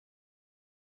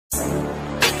Hi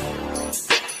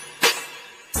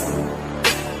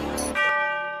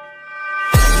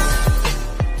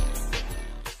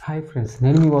friends,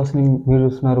 నేను మీ వాసుని. మీరు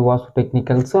చూస్తున్నారు వాసు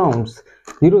టెక్నికల్ సౌండ్స్.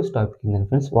 ఈరోజు టాపిక్ ఏంటంటే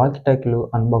ఫ్రెండ్స్, వాకీ టాకీలు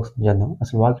అన్బాక్సింగ్ చేద్దాం.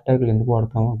 అసలు వాకీ టాకీలు ఎందుకు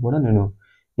వాడతామో కూడా నేను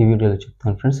ఈ వీడియోలో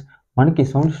చెప్తాను ఫ్రెండ్స్. మనకి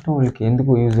సౌండ్ సిస్టమ్ వాళ్ళకి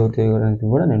ఎందుకు యూజ్ అవుతాయి అనేది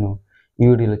కూడా నేను ఈ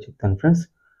వీడియోలో చెప్తాను ఫ్రెండ్స్.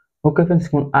 ఓకే ఫ్రెండ్స్,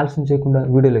 మనం ఆలస్యం చేయకుండా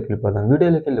వీడియోలోకి వెళ్ళిపోదాం.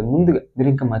 వీడియోలోకి వెళ్ళే ముందుగా మీరు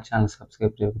ఇంకా మా ఛానల్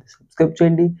సబ్స్క్రైబ్ చేయకపోతే సబ్స్క్రైబ్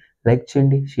చేయండి, లైక్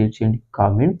చేయండి, షేర్ చేయండి,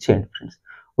 కామెంట్ చేయండి ఫ్రెండ్స్.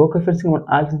 ఓకే ఫ్రెండ్స్, మనం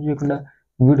ఆలస్యం చేయకుండా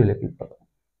వీడియోలోకి వెళ్ళిపోదాం.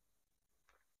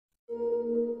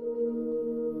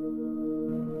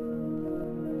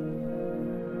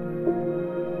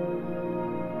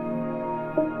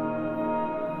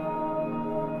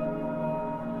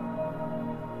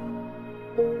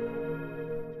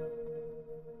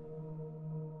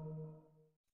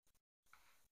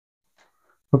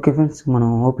 ఓకే ఫ్రెండ్స్, మనం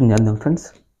ఓపెన్ చేద్దాం ఫ్రెండ్స్.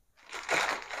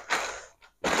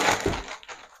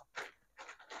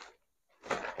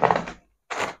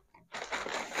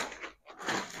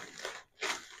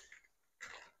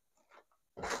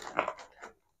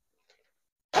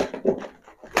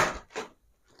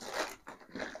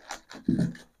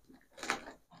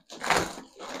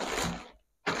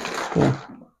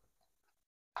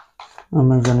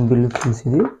 అమెజాన్ బిల్ ఫ్రెండ్స్,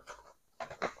 ఇది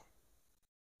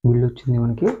బిల్ వచ్చింది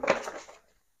మనకి.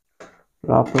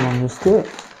 లోపల మనం చూస్తే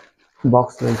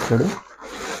బాక్స్లో ఇచ్చాడు.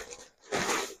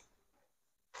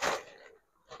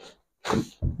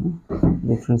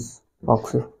 ఫ్రెండ్స్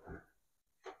బాక్స్,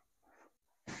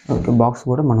 ఓకే బాక్స్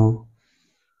కూడా మనం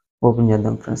ఓపెన్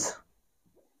చేద్దాం ఫ్రెండ్స్.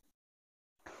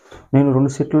 నేను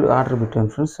 2 సెట్లు ఆర్డర్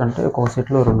పెట్టాను ఫ్రెండ్స్. అంటే ఒక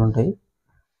సెట్లో 2 ఉంటాయి.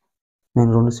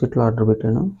 నేను 2 సెట్లు ఆర్డర్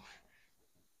పెట్టాను.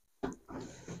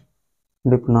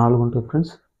 అంటే ఇప్పుడు 4 ఉంటాయి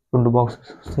ఫ్రెండ్స్. 2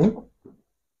 బాక్సెస్ వస్తాయి.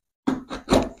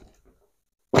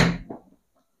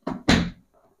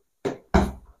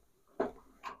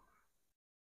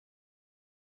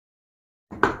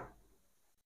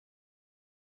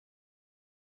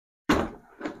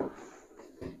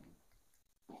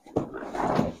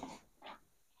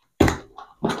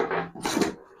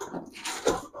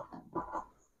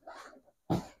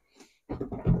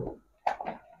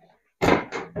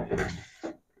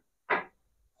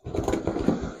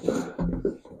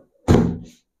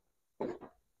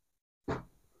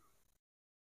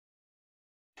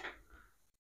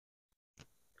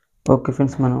 ఓకే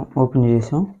ఫ్రెండ్స్, మనం ఓపెన్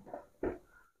చేసాం.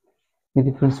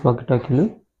 ఇది ఫ్రెండ్స్ వాకీ టాకీలు.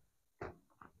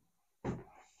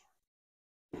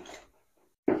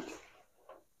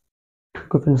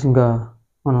 ఓకే ఫ్రెండ్స్, ఇంకా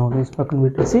మనం వేసి పక్కన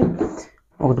పెట్టేసి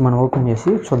ఒకటి మనం ఓపెన్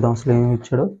చేసి చూద్దాం అసలు ఏమి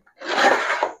ఇచ్చాడో.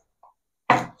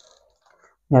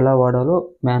 ఎలా వాడాలో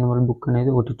మాన్యువల్ బుక్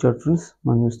అనేది ఒకటి ఇచ్చాడు ఫ్రెండ్స్.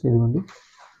 మనం చూస్తే ఇదిగోండి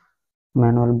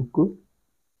మాన్యువల్ బుక్.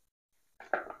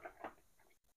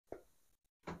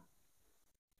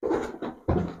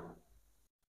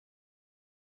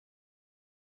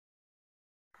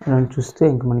 అలా చూస్తే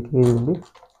ఇంకా మనకి ఇదిగోండి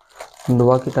 2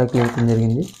 వాకీ టాకీలు వేయడం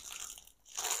జరిగింది.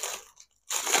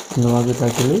 2 వాకీ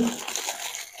టాకీలు,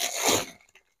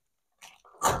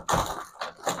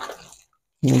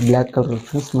 బ్లాక్ కలర్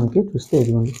ఫ్రెండ్స్. మనకి చూస్తే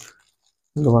ఇదిగోండి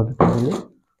 2 వాకీ టాకీలు.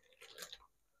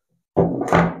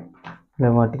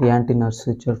 ఇలా వాటికి యాంటీనాస్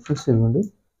ఇచ్చారు ఫ్రెండ్స్. ఇదిగోండి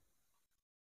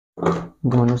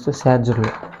ఇంకా మనం చూస్తే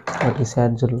ఛార్జర్లు, వాటికి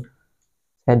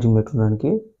ఛార్జింగ్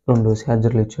పెట్టుకోవడానికి 2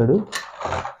 ఛార్జర్లు ఇచ్చాడు.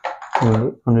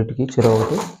 రెండింటికి చెరో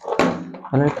ఒకటి.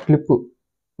 అలాగే క్లిప్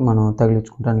మనం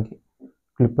తగిలించుకోవడానికి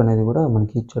క్లిప్ అనేది కూడా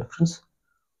మనకి ఇచ్చాడు ఫ్రెండ్స్.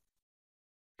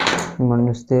 మనం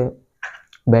చూస్తే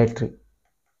బ్యాటరీ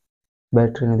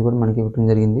అనేది కూడా మనకి ఇవ్వడం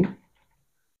జరిగింది.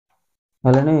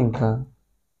 అలానే ఇంకా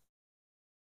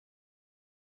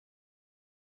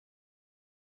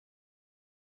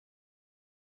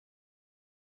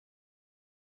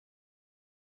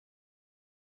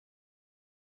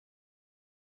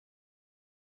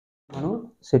మనం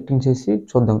సెట్టింగ్ చేసి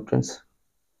చూద్దాం ఫ్రెండ్స్.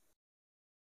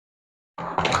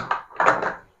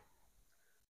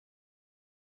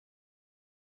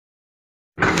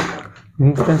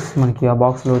 ఇవి ఫ్రెండ్స్ మనకి ఆ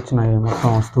బాక్స్లో వచ్చిన మొత్తం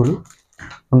వస్తువులు.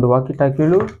 2 వాకీ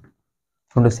టాకీలు,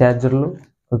 2 ఛార్జర్లు,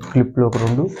 ఒక క్లిప్లు, ఒక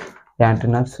 2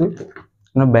 యాంటీనాస్,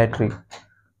 బ్యాటరీ,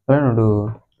 అలాగే 2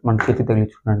 మన చేతి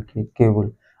తగిలించుకోవడానికి కేబుల్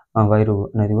వైరు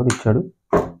అనేది కూడా ఇచ్చాడు.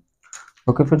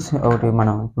 ఓకే ఫ్రెండ్స్, ఒకటి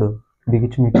మనం ఇప్పుడు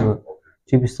బిగించి మీకు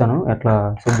చూపిస్తాను ఎట్లా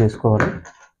సెట్ చేసుకోవాలి.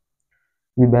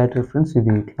 ఇది బ్యాటరీ ఫ్రెండ్స్.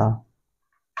 ఇది ఇట్లా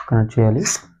కనెక్ట్ చేయాలి.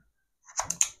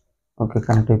 ఓకే,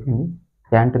 కనెక్ట్ అయిపోయింది.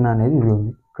 యాంటీనా అనేది ఇది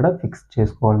ఉంది, ఇక్కడ ఫిక్స్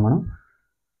చేసుకోవాలి మనం.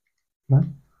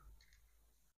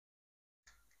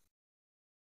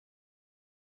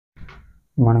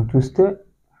 మనం చూస్తే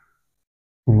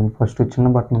ఫస్ట్ చిన్న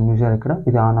బటన్ చూసారు ఇక్కడ,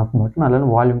 ఇది ఆన్ ఆఫ్ బటన్. అలానే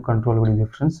వాల్యూమ్ కంట్రోల్ కూడా ఇది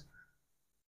ఫ్రెండ్స్.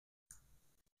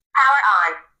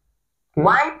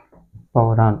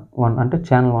 పవర్ ఆన్ 1 అంటే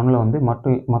ఛానల్ 1లో ఉంది.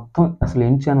 మొత్తం అసలు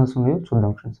ఎన్ని ఛానల్స్ ఉన్నాయో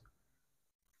చూద్దాం ఫ్రెండ్స్.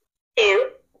 2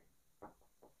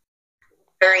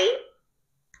 3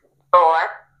 4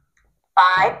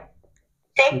 5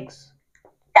 6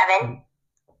 7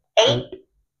 8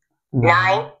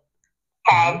 9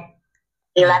 10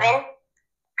 11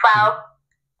 12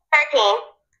 13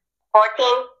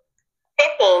 14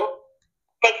 15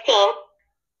 16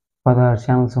 16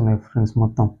 ఛానల్స్ ఉన్నాయి ఫ్రెండ్స్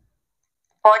మొత్తం.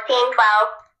 14 12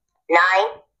 9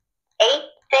 8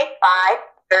 6 5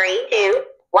 3 2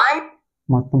 1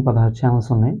 మొత్తం 16 ఛానల్స్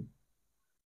ఉన్నాయి.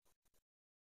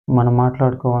 మనం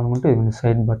మాట్లాడుకోవాలనుకుంటే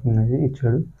సైడ్ బటన్ అనేది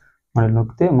ఇచ్చాడు. మనం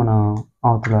నొక్కితే మన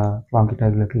అవతల వాకీ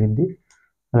టాకీలోకి వెళ్ళింది.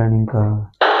 అలానే ఇంకా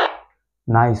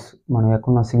నాయిస్, మనం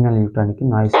ఎక్కడున్న సిగ్నల్ ఇవ్వడానికి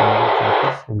నాయిస్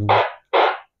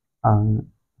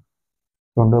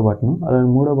రెండో బటన్. అలానే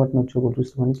మూడో బటన్ వచ్చి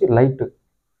చూస్తే మనకి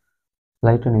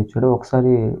లైట్ అని ఇచ్చాడు.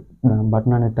 ఒకసారి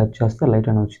బటన్ అనేది టచ్ చేస్తే లైట్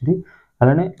అని వచ్చింది.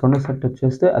 అలానే రెండోసారి టచ్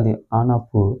చేస్తే అది ఆన్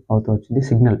ఆఫ్ అవుతూ వచ్చింది.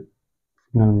 సిగ్నల్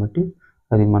బట్టి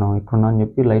అది మనం ఎక్కడున్నా అని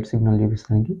చెప్పి లైట్ సిగ్నల్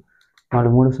చూపిస్తానికి. వాళ్ళు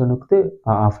మూడోసారి నొక్కితే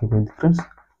ఆఫ్ అయిపోయింది ఫ్రెండ్స్.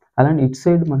 అలానే ఇటు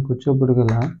సైడ్ మనకి వచ్చేప్పుడు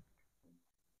గల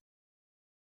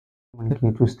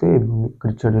మనకి చూస్తే ఇక్కడ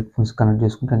ఇచ్చాడు హెడ్ ఫోన్స్ కనెక్ట్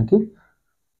చేసుకోవడానికి.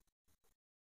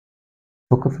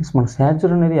 ఓకే ఫ్రెండ్స్, మన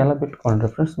ఛార్జర్ అనేది ఎలా పెట్టుకోవాలంటే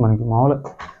ఫ్రెండ్స్, మనకి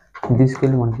మామూలుగా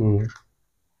తీసుకెళ్ళి మనకి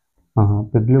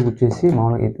పెగ్లో వచ్చేసి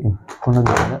మామూలుగా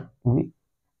ఉండదు కదా, ఇవి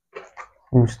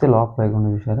చూస్తే లాక్ పైగా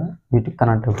ఉండదు చూసారా, వీటికి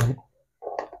కనెక్ట్ అవ్వాలి.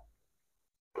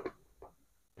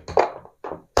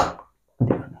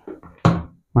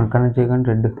 మనం కనెక్ట్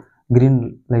చేయగానే గ్రీన్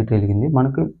లైట్ వెలిగింది.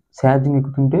 మనకి ఛార్జింగ్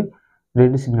ఎక్కుతుంటే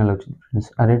రెడ్ సిగ్నల్ వచ్చింది ఫ్రెండ్స్.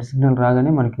 ఆ రెడ్ సిగ్నల్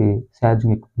రాగానే మనకి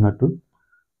ఛార్జింగ్ ఎక్కుతున్నట్టు.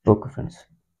 ఓకే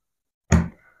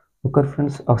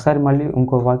ఫ్రెండ్స్, ఒకసారి మళ్ళీ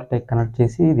ఇంకో వాకీ టాకీ కనెక్ట్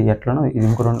చేసి ఇది ఎట్లనో ఇది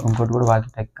ఇంకోటి కూడా వాకీ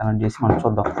టాకీ కనెక్ట్ చేసి మనం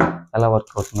చూద్దాం ఎలా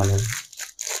వర్క్ అవుతుందో లేదు.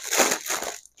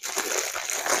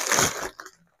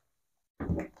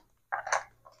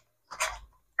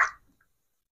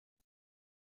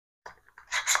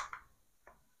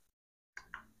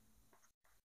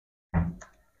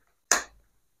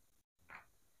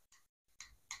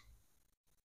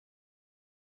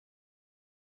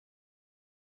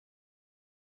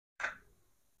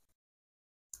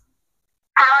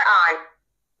 Power on.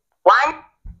 1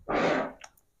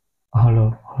 hello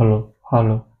hello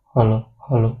hello hello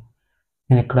hello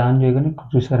నేను ఇక్కడ ఆన్ చేయగానే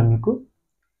చూసారా మీకు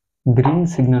గ్రీన్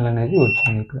సిగ్నల్ అనేది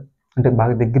వచ్చింది. ఇక్కడ అంటే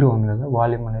బాగా దగ్గర ఉంది కదా,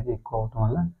 వాల్యూమ్ అనేది ఎక్కువ అవటం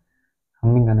వల్ల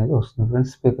హమ్మింగ్ అనేది వస్తుంది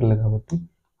ఫ్రెండ్స్ స్పీకర్లు కాబట్టి.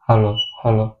 హలో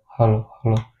హలో హలో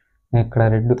హలో నేను ఇక్కడ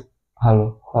రెడ్ హలో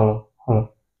హలో హలో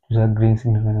చూసారా గ్రీన్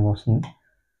సిగ్నల్ అనేది వస్తుంది.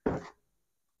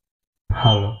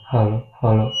 Hello hello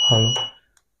hello hello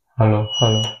hello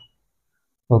hello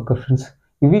okay friends,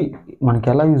 ఇవి మనకి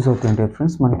ఎలా యూజ్ అవుతాయంటే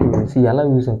ఫ్రెండ్స్,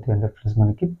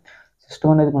 మనకి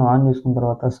సిస్టమ్ అనేది మనం ఆన్ చేసుకున్న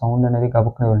తర్వాత సౌండ్ అనేది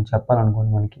గబుక్కున ఎవరైనా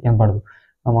చెప్పాలనుకోండి మనకి ఏం పడదు.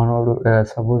 మనవాడు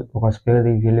సపోజ్ ఒక స్పీకర్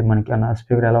దగ్గరికి వెళ్ళి మనకి ఆ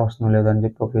స్పీకర్ ఎలా వస్తుందో లేదో అని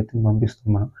చెప్పి ఒక వ్యక్తిని పంపిస్తాం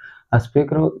మనం. ఆ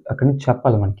స్పీకర్ అక్కడి నుంచి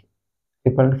చెప్పాలి మనకి.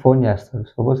 చెప్పాలంటే ఫోన్ చేస్తాడు.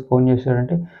 సపోజ్ ఫోన్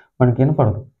చేశాడంటే మనకి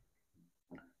వినపడదు.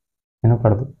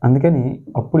 అందుకని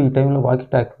అప్పుడు ఈ టైంలో వాకీ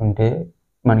టాకీ ఉంటే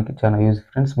మనకి చాలా యూజ్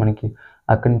ఫ్రెండ్స్. మనకి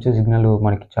అక్కడి నుంచే సిగ్నల్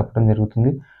మనకి చెప్పడం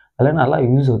జరుగుతుంది. అలానే అలా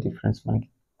యూజ్ అవుతాయి ఫ్రెండ్స్ మనకి.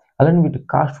 అలానే వీటి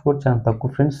కాస్ట్ కూడా చాలా తక్కువ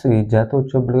ఫ్రెండ్స్. ఈ జత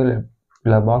వచ్చేప్పుడు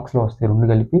ఇలా బాక్స్లో వస్తాయి 2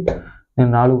 కలిపి. నేను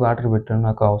 4 ఆర్డర్ పెట్టాను,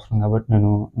 నాకు అవసరం కాబట్టి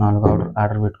నేను 4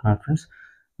 ఆర్డర్ పెట్టుకున్నాను ఫ్రెండ్స్.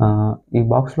 ఈ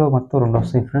బాక్స్లో మొత్తం 2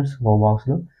 వస్తాయి ఫ్రెండ్స్. ఒక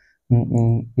బాక్స్లో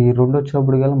ఈ 2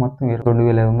 వచ్చేప్పుడు గల మొత్తం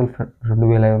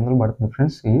 2500 పడుతుంది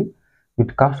ఫ్రెండ్స్.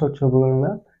 వీటి కాస్ట్ వచ్చేప్పుడు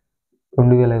గల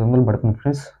 2500 పడుతుంది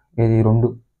ఫ్రెండ్స్. ఇది 2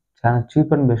 చాలా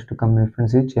cheap and best company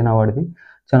friends. ఇది చైనా వాడిది,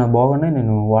 చాలా బాగున్నాయి.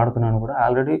 నేను వాడుతున్నాను కూడా.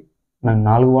 ఆల్రెడీ నేను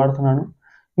 4 వాడుతున్నాను,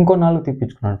 ఇంకో 4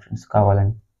 తెప్పించుకున్నాను ఫ్రెండ్స్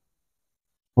కావాలని.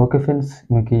 ఓకే ఫ్రెండ్స్,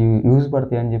 మీకు యూజ్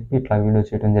పడతాయి అని చెప్పి ఇట్లా వీడియో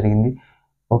చేయడం జరిగింది.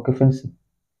 ఓకే ఫ్రెండ్స్,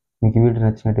 మీకు ఈ వీడియో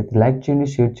నచ్చినట్టయితే లైక్ చేయండి,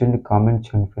 షేర్ చేయండి, కామెంట్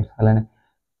చేయండి ఫ్రెండ్స్. అలానే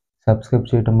సబ్స్క్రైబ్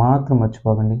చేయడం మాత్రం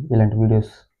మర్చిపోకండి. ఇలాంటి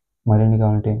వీడియోస్ మరిన్ని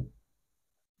కావాలంటే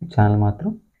ఛానల్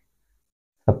మాత్రం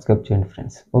సబ్స్క్రైబ్ చేయండి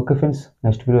friends. Okay friends,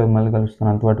 next video మళ్ళీ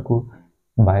కలుస్తాను. అంతవరకు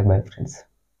బాయ్ ఫ్రెండ్స్.